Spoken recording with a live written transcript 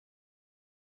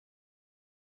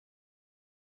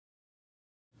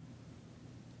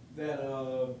that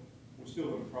we're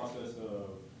still in the process of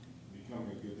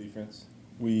becoming a good defense.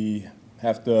 We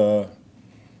have to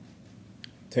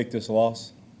take this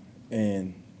loss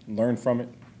and learn from it.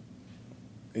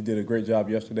 They did a great job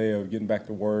yesterday of getting back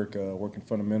to work, working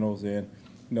fundamentals, and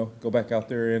go back out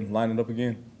there and line it up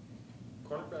again.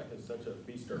 Cornerback is such a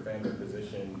feast or famine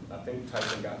position. I think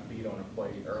Tyson got beat on a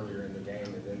play earlier in the game,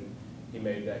 and then he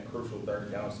made that crucial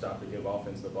third down stop to give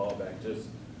offense the ball back. Just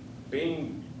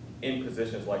being in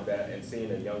positions like that and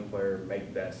seeing a young player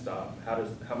make that stop, how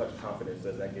much confidence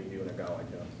does that give you in a guy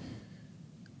like that?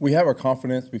 We have our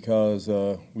confidence because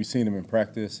we've seen him in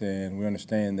practice and we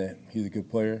understand that he's a good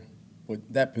player. But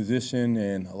that position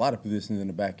and a lot of positions in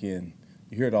the back end,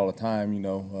 you hear it all the time, you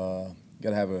got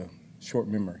to have a short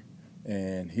memory.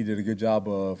 And he did a good job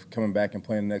of coming back and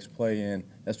playing the next play, and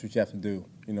that's what you have to do.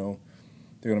 They're going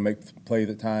to make plays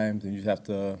at times, and you just have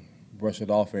to brush it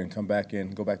off and come back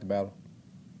and go back to battle.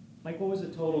 Mike, what was the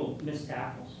total missed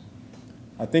tackles?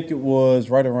 I think it was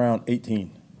right around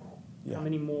 18. Yeah. How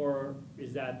many more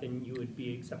is that than you would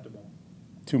be acceptable?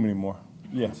 Too many more.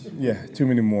 Yeah, too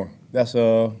many more. That's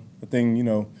the thing,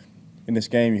 in this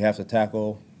game you have to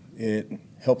tackle. It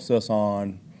helps us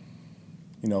on,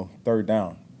 third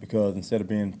down, because instead of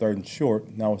being third and short,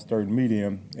 now it's third and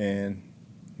medium, and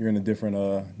you're in a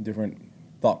different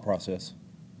thought process.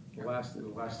 The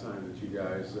last time that you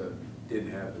guys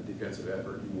didn't have the defensive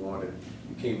effort you wanted,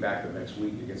 you came back the next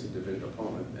week against a division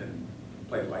opponent and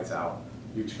played lights out.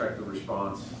 You expect the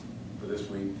response for this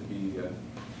week to be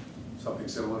something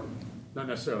similar? Not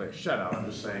necessarily a shutout, I'm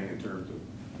just saying in terms of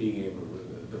being able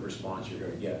to, the response you're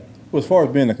going to get. Well, as far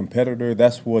as being a competitor,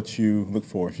 that's what you look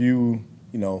for. If you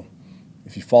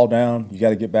fall down, you got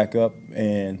to get back up,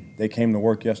 and they came to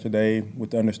work yesterday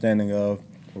with the understanding of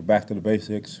we're back to the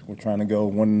basics. We're trying to go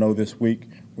 1-0 this week.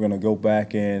 We're going to go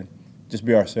back and just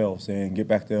be ourselves and get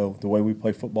back to the way we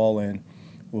play football, and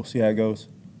we'll see how it goes.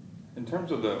 In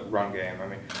terms of the run game,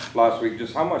 last week,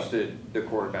 just how much did the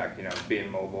quarterback, being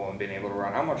mobile and being able to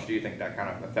run, how much do you think that kind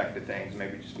of affected things,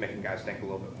 maybe just making guys think a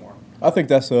little bit more? I think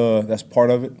that's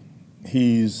part of it.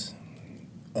 He's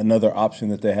another option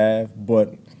that they have,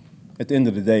 but at the end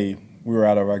of the day, we were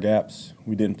out of our gaps.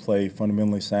 We didn't play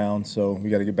fundamentally sound, so we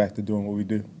got to get back to doing what we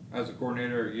do. As a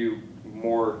coordinator, are you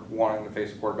more wanting to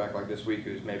face a quarterback like this week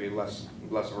who's maybe less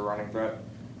of a running threat?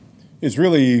 It's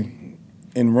really,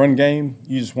 in run game,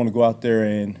 you just want to go out there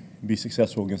and be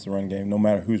successful against the run game, no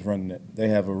matter who's running it. They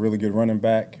have a really good running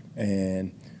back,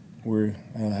 and we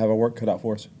have our work cut out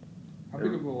for us. How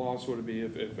big of a loss would it be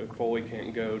if Foley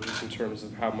can't go, just in terms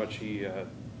of how much he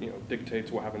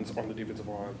dictates what happens on the defensive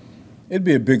line? It'd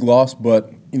be a big loss,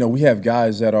 but we have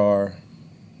guys that are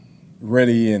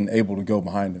ready and able to go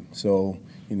behind him. So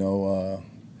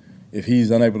if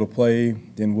he's unable to play,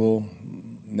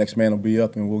 then next man will be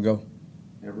up and we'll go.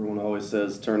 Everyone always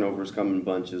says turnovers come in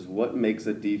bunches. What makes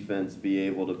a defense be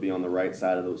able to be on the right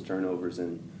side of those turnovers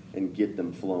and get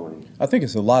them flowing? I think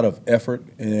it's a lot of effort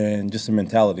and just a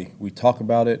mentality. We talk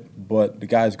about it, but the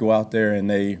guys go out there and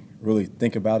they really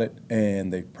think about it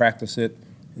and they practice it,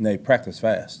 and they practice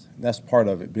fast. That's part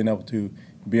of it, being able to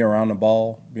be around the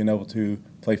ball, being able to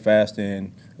play fast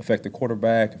and affect the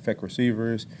quarterback, affect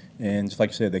receivers, and just like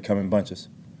you said, they come in bunches.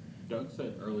 Doug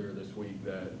said earlier this week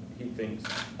that he thinks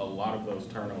a lot of those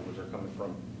turnovers are coming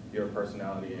from your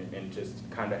personality and just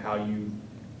kind of how you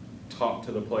talk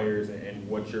to the players and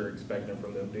what you're expecting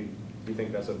from them. Do you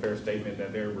think that's a fair statement,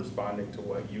 that they're responding to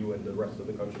what you and the rest of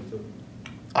the coaches do?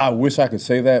 I wish I could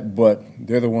say that, but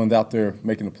they're the ones out there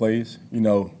making the plays.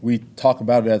 We talk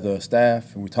about it as a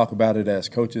staff, and we talk about it as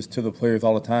coaches to the players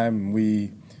all the time. And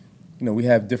we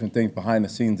have different things behind the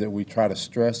scenes that we try to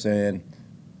stress,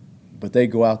 but they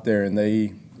go out there and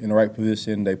they, in the right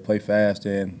position, they play fast,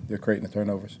 and they're creating the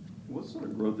turnovers. What sort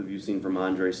of growth have you seen from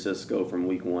Andre Cisco from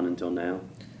week 1 until now?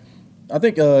 I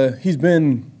think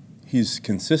he's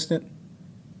consistent.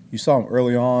 You saw him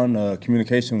early on.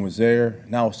 Communication was there.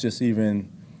 Now it's just even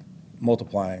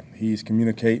multiplying. He's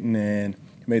communicating, and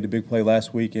he made the big play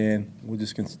last week, and we'll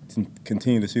just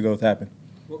continue to see those happen.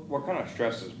 What kind of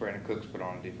stress does Brandon Cooks put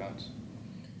on defense?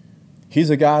 He's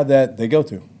a guy that they go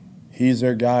to. He's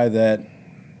their guy that,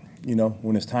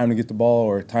 when it's time to get the ball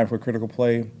or time for a critical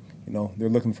play, they're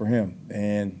looking for him.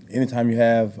 And anytime you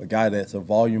have a guy that's a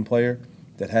volume player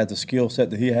that has the skill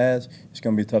set that he has, it's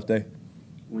going to be a tough day.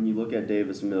 When you look at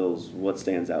Davis Mills, what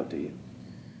stands out to you?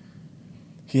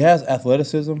 He has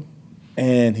athleticism,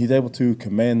 and he's able to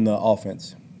command the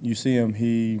offense. You see him,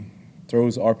 he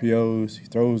throws RPOs, he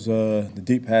throws the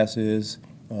deep passes,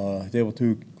 he's able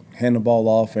to hand the ball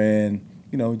off and,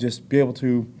 just be able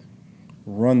to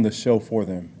run the show for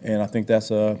them. And I think that's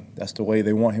the way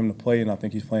they want him to play, and I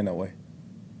think he's playing that way.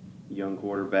 young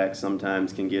quarterbacks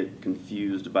sometimes can get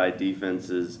confused by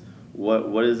defenses.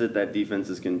 What is it that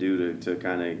defenses can do to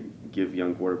kind of give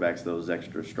young quarterbacks those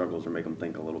extra struggles or make them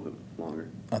think a little bit longer?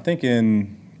 I think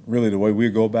in really the way we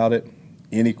go about it,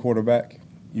 any quarterback,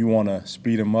 you want to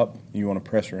speed him up, and you want to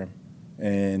pressure him.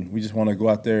 And we just want to go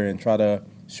out there and try to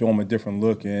show him a different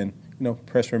look and,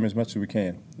 pressure him as much as we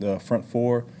can. The front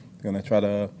four, going to try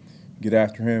to get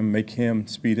after him, make him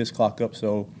speed his clock up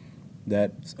so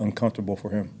that's uncomfortable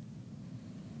for him.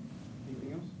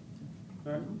 Anything else?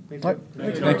 All right. All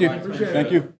right. Thank you.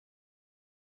 Thank you.